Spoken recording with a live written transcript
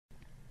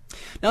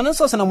Now in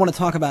this lesson I want to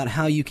talk about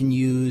how you can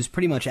use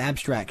pretty much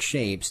abstract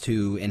shapes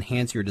to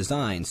enhance your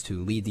designs,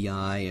 to lead the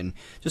eye and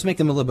just make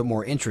them a little bit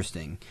more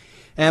interesting.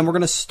 And we're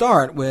going to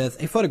start with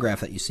a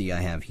photograph that you see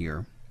I have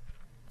here.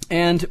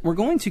 And we're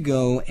going to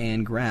go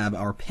and grab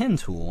our pen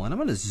tool, and I'm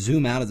going to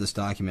zoom out of this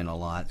document a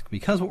lot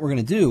because what we're going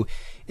to do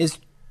is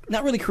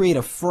not really create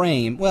a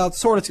frame. Well,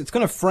 it's going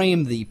to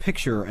frame the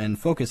picture and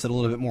focus it a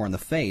little bit more on the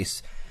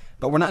face,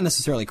 but we're not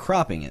necessarily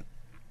cropping it.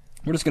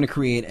 We're just going to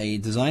create a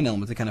design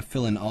element to kind of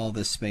fill in all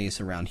this space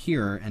around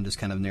here and just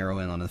kind of narrow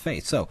in on the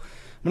face. So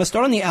I'm going to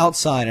start on the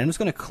outside, and I'm just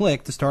going to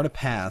click to start a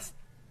path.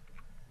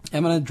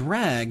 I'm going to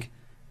drag,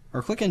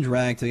 or click and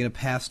drag to get a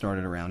path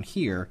started around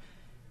here,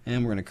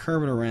 and we're going to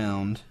curve it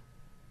around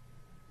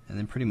and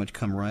then pretty much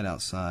come right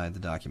outside the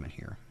document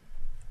here.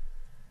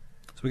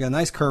 So we got a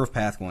nice curved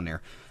path going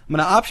there. I'm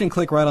going to option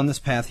click right on this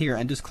path here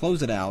and just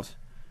close it out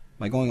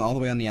by going all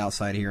the way on the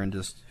outside here and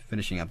just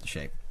finishing up the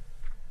shape.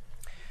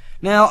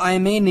 Now I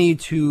may need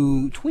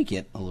to tweak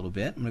it a little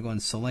bit. I'm going to go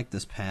and select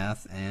this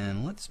path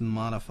and let's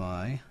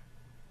modify a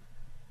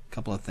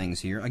couple of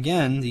things here.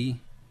 Again, the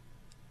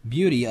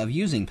beauty of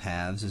using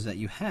paths is that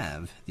you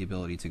have the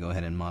ability to go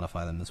ahead and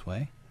modify them this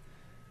way.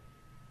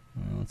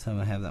 Let's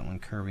have that one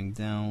curving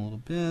down a little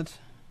bit,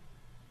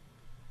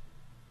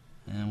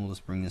 and we'll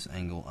just bring this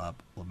angle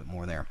up a little bit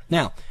more there.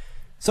 Now,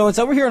 so it's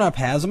over here in our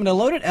paths. I'm going to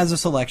load it as a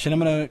selection.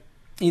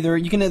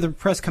 You can either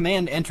press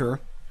Command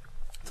Enter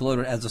to load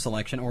it as a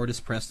selection, or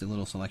just press the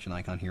little selection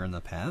icon here in the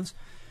paths.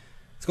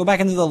 Let's go back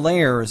into the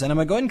layers, and I'm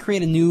going to go ahead and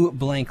create a new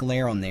blank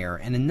layer on there.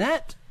 And in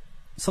that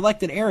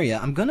selected area,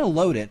 I'm going to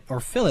load it or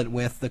fill it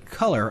with the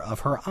color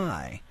of her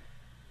eye,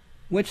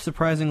 which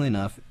surprisingly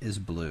enough is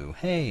blue.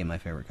 Hey, my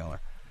favorite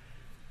color.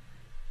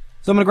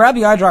 So I'm going to grab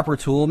the eyedropper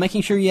tool,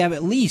 making sure you have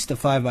at least a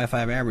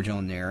 5x5 average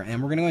on there,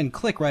 and we're going to go ahead and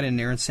click right in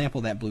there and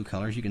sample that blue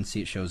color. As you can see,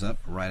 it shows up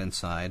right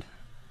inside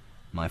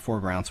my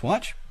foreground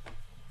swatch.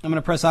 I'm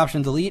going to press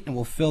Option Delete, and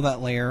we'll fill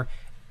that layer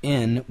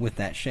in with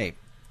that shape.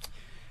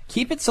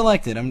 Keep it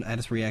selected. I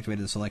just reactivated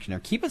the selection there.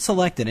 Keep it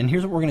selected, and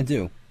here's what we're going to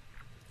do.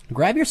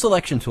 Grab your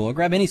selection tool,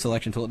 grab any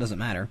selection tool, it doesn't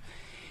matter.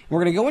 We're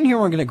going to go in here,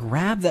 we're going to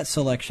grab that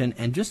selection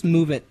and just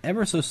move it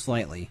ever so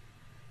slightly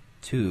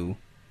to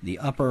the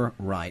upper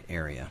right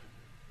area,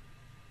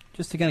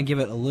 just to kind of give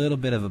it a little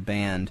bit of a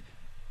band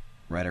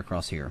right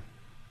across here.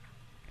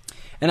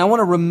 And I want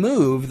to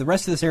remove the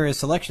rest of this area's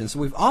selection. So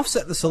we've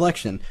offset the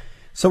selection.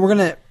 So we're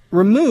going to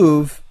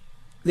remove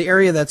the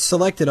area that's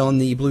selected on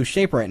the blue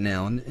shape right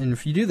now. And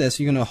if you do this,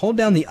 you're going to hold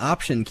down the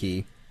Option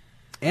key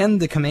and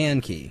the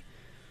Command key.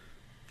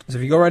 So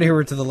if you go right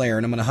here to the layer,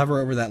 and I'm going to hover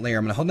over that layer,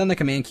 I'm going to hold down the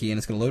Command key, and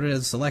it's going to load it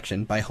as a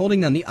selection. By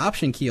holding down the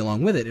Option key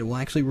along with it, it will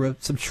actually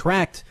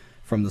subtract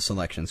from the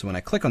selection. So when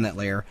I click on that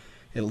layer,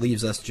 it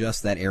leaves us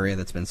just that area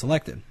that's been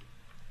selected.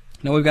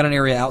 Now we've got an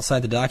area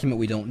outside the document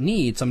we don't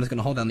need, so I'm just going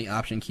to hold down the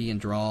Option key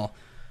and draw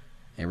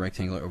a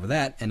rectangle over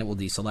that, and it will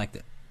deselect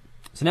it.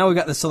 So now we've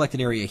got the selected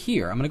area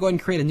here. I'm going to go ahead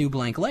and create a new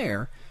blank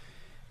layer,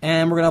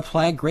 and we're going to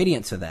apply a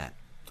gradient to that.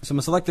 So I'm going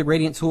to select the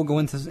gradient tool, go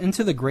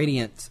into the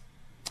gradient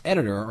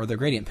editor, or the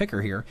gradient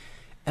picker here,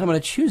 and I'm going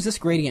to choose this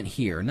gradient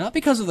here, not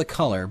because of the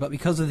color, but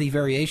because of the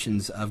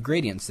variations of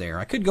gradients there.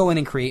 I could go in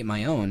and create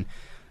my own,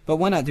 but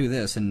why not do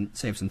this and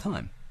save some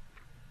time?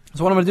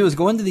 So what I'm going to do is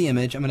go into the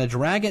image, I'm going to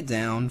drag it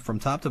down from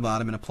top to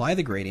bottom and apply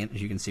the gradient,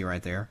 as you can see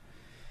right there.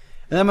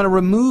 And I'm going to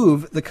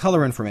remove the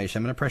color information.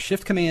 I'm going to press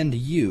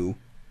Shift-Command-U,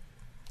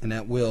 and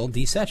that will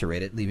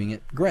desaturate it, leaving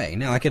it gray.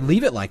 Now I could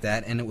leave it like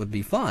that and it would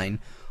be fine,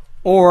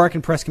 or I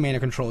can press Command or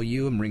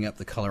Control-U and bring up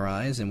the color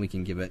eyes, and we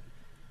can give it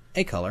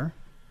a color.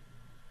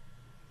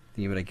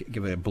 Give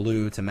it a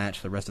blue to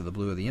match the rest of the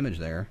blue of the image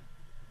there.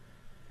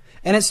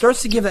 And it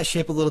starts to give that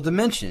shape a little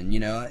dimension.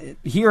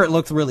 Here it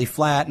looked really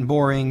flat and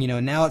boring.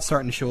 Now it's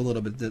starting to show a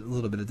little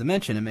bit of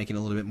dimension and make it a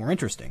little bit more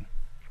interesting.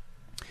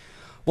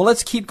 Well,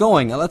 let's keep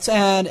going. Now, let's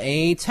add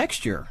a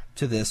texture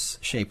to this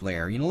shape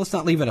layer. Let's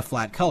not leave it a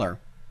flat color.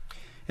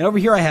 And over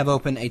here I have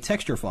open a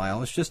texture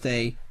file. It's just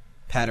a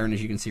pattern,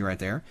 as you can see right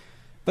there.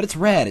 But it's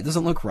red. It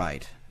doesn't look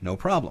right. No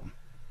problem.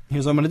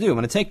 Here's what I'm going to do. I'm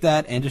going to take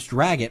that and just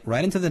drag it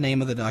right into the name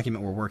of the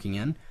document we're working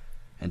in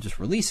and just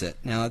release it.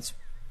 Now, it's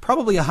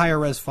probably a higher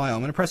res file.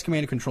 I'm going to press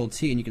Command and Control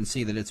T, and you can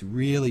see that it's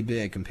really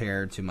big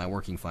compared to my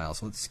working file.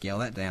 So let's scale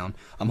that down.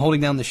 I'm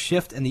holding down the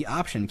Shift and the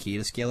Option key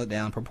to scale it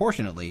down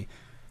proportionately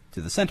to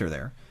the center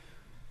there.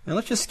 Now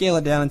let's just scale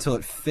it down until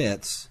it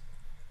fits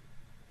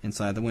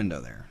inside the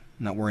window there.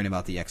 I'm not worrying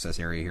about the excess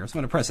area here. So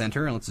I'm going to press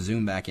Enter, and let's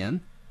zoom back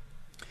in.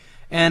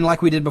 And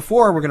like we did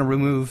before, we're going to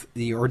remove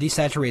or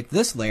desaturate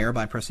this layer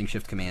by pressing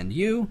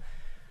Shift-Command-U.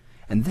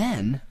 And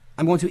then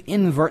I'm going to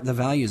invert the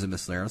values of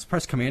this layer. Let's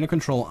press Command or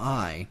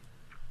Control-I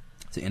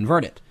to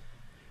invert it.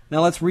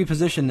 Now let's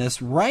reposition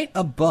this right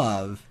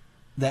above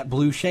that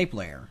blue shape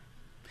layer.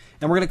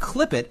 And we're going to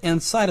clip it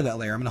inside of that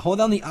layer. I'm going to hold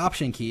down the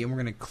Option key, and we're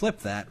going to clip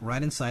that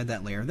right inside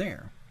that layer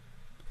there.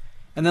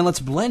 And then let's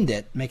blend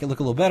it, make it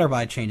look a little better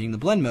by changing the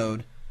blend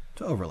mode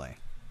to overlay.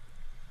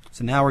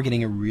 So now we're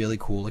getting a really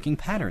cool looking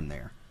pattern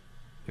there.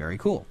 Very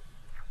cool.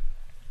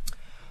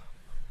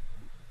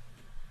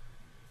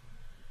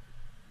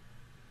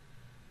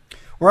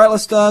 All right,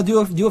 let's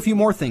do a few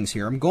more things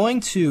here. I'm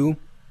going to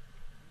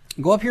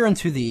go up here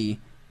into the,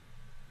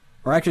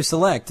 or actually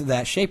select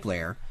that shape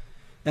layer,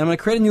 and I'm going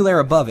to create a new layer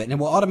above it, and it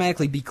will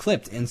automatically be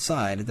clipped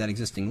inside that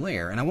existing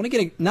layer. And I want to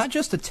get not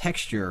just a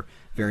texture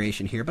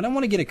variation here, but I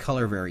want to get a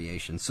color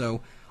variation.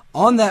 So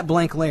on that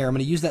blank layer, I'm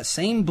going to use that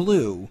same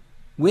blue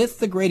with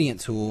the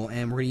gradient tool,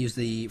 and we're going to use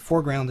the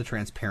foreground to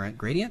transparent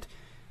gradient.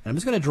 And I'm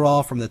just going to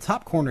draw from the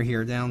top corner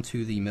here down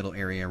to the middle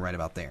area right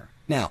about there.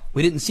 Now,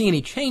 we didn't see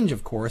any change,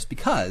 of course,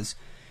 because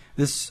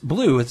this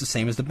blue is the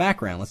same as the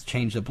background. Let's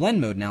change the blend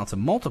mode now to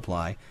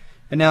multiply,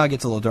 and now it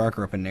gets a little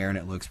darker up in there, and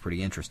it looks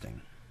pretty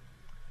interesting.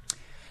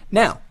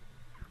 Now,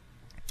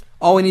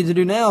 all we need to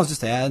do now is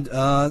just add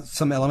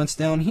some elements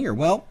down here.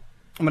 Well,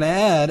 I'm going to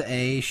add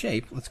a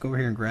shape. Let's go over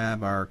here and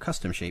grab our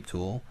custom shape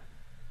tool.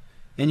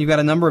 And you've got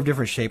a number of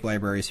different shape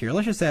libraries here.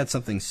 Let's just add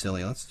something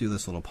silly. Let's do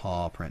this little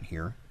paw print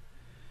here.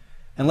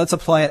 And let's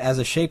apply it as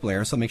a shape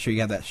layer, so make sure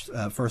you have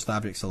that first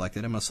object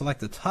selected. I'm going to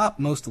select the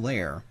topmost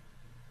layer,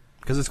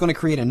 because it's going to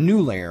create a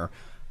new layer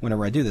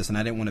whenever I do this, and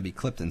I didn't want to be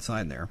clipped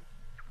inside there.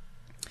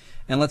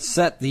 And let's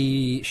set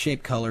the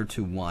shape color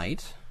to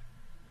white.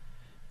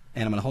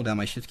 And I'm going to hold down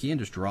my Shift key and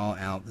just draw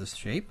out this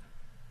shape.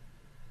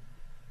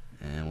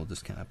 And we'll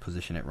just kind of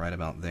position it right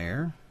about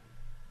there.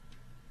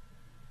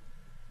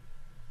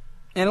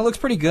 And it looks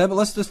pretty good, but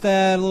let's just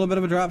add a little bit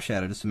of a drop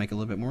shadow just to make it a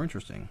little bit more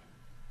interesting.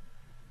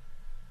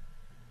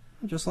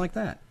 Just like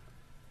that.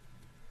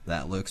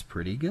 That looks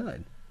pretty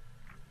good.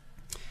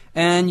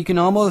 And you can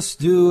almost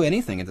do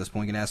anything at this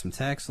point. You can add some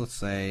text. Let's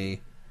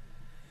say,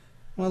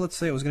 well, let's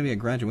say it was going to be a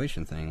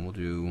graduation thing. We'll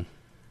do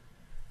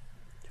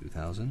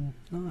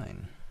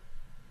 2009.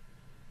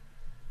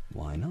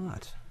 Why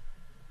not?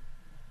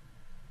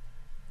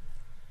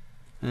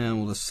 And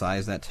we'll just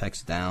size that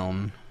text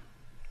down.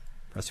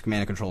 Press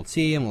Command and Control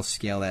T, and we'll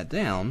scale that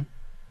down.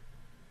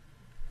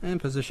 And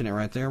position it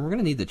right there. We're going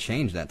to need to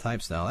change that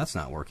type style. That's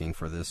not working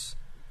for this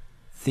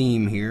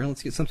theme here.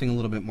 Let's get something a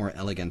little bit more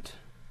elegant.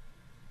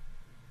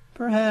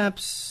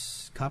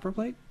 Perhaps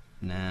copperplate?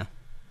 Nah. I'm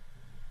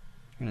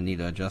going to need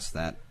to adjust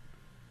that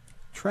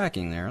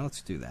tracking there.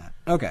 Let's do that.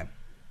 Okay.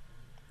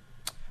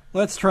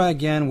 Let's try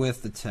again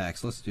with the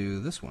text. Let's do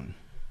this one.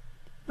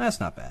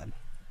 That's not bad.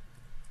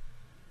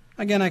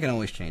 Again, I can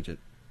always change it.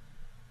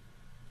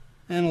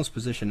 And let's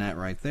position that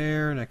right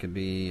there. That could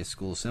be a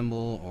school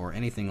symbol or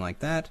anything like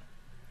that.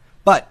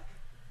 But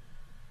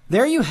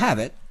there you have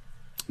it.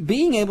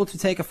 Being able to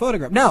take a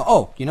photograph. Now,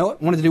 oh, you know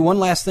what? I wanted to do one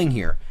last thing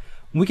here.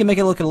 We can make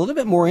it look a little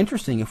bit more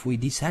interesting if we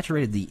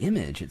desaturated the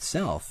image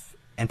itself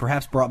and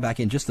perhaps brought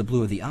back in just the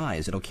blue of the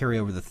eyes. It'll carry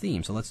over the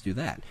theme, so let's do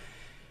that.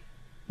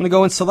 I'm going to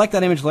go and select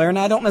that image layer.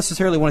 Now, I don't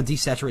necessarily want to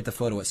desaturate the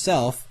photo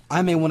itself.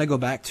 I may want to go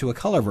back to a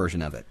color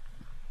version of it.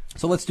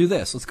 So let's do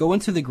this. Let's go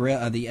into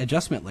the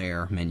adjustment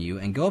layer menu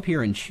and go up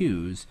here and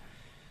choose,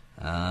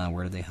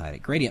 where did they hide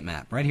it? Gradient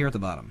map, right here at the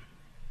bottom.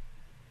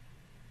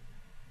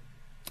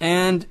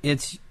 And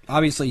it's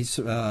obviously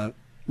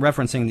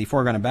referencing the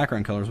foreground and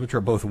background colors, which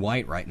are both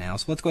white right now.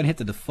 So let's go ahead and hit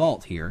the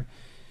default here.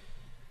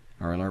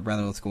 Or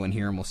rather, let's go in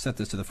here and we'll set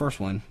this to the first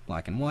one,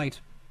 black and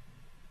white.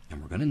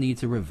 And we're going to need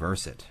to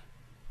reverse it.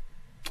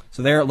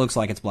 So there it looks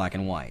like it's black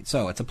and white.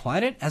 So it's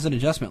applied it as an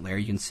adjustment layer.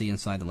 You can see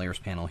inside the layers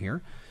panel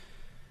here.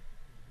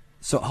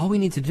 So all we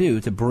need to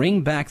do to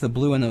bring back the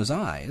blue in those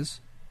eyes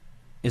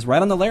is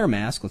right on the layer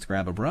mask. Let's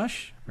grab a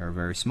brush, a very,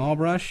 very small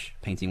brush,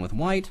 painting with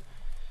white.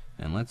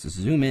 And let's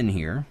zoom in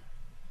here.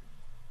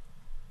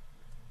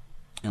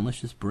 And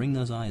let's just bring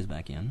those eyes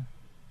back in.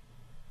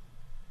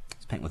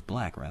 Let's paint with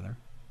black, rather.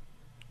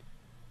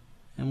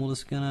 And we're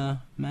just going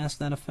to mask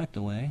that effect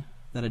away,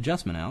 that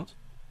adjustment out.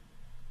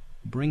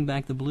 Bring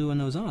back the blue in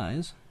those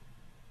eyes.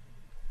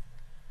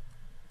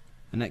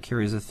 And that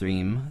carries a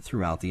theme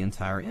throughout the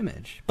entire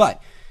image.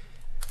 But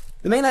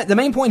the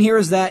main point here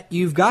is that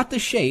you've got the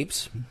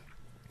shapes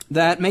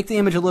that make the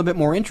image a little bit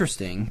more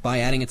interesting by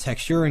adding a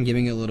texture and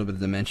giving it a little bit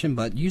of dimension,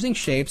 but using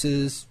shapes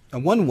is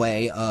one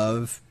way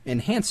of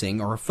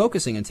enhancing or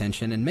focusing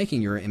attention and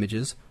making your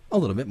images a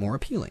little bit more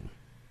appealing.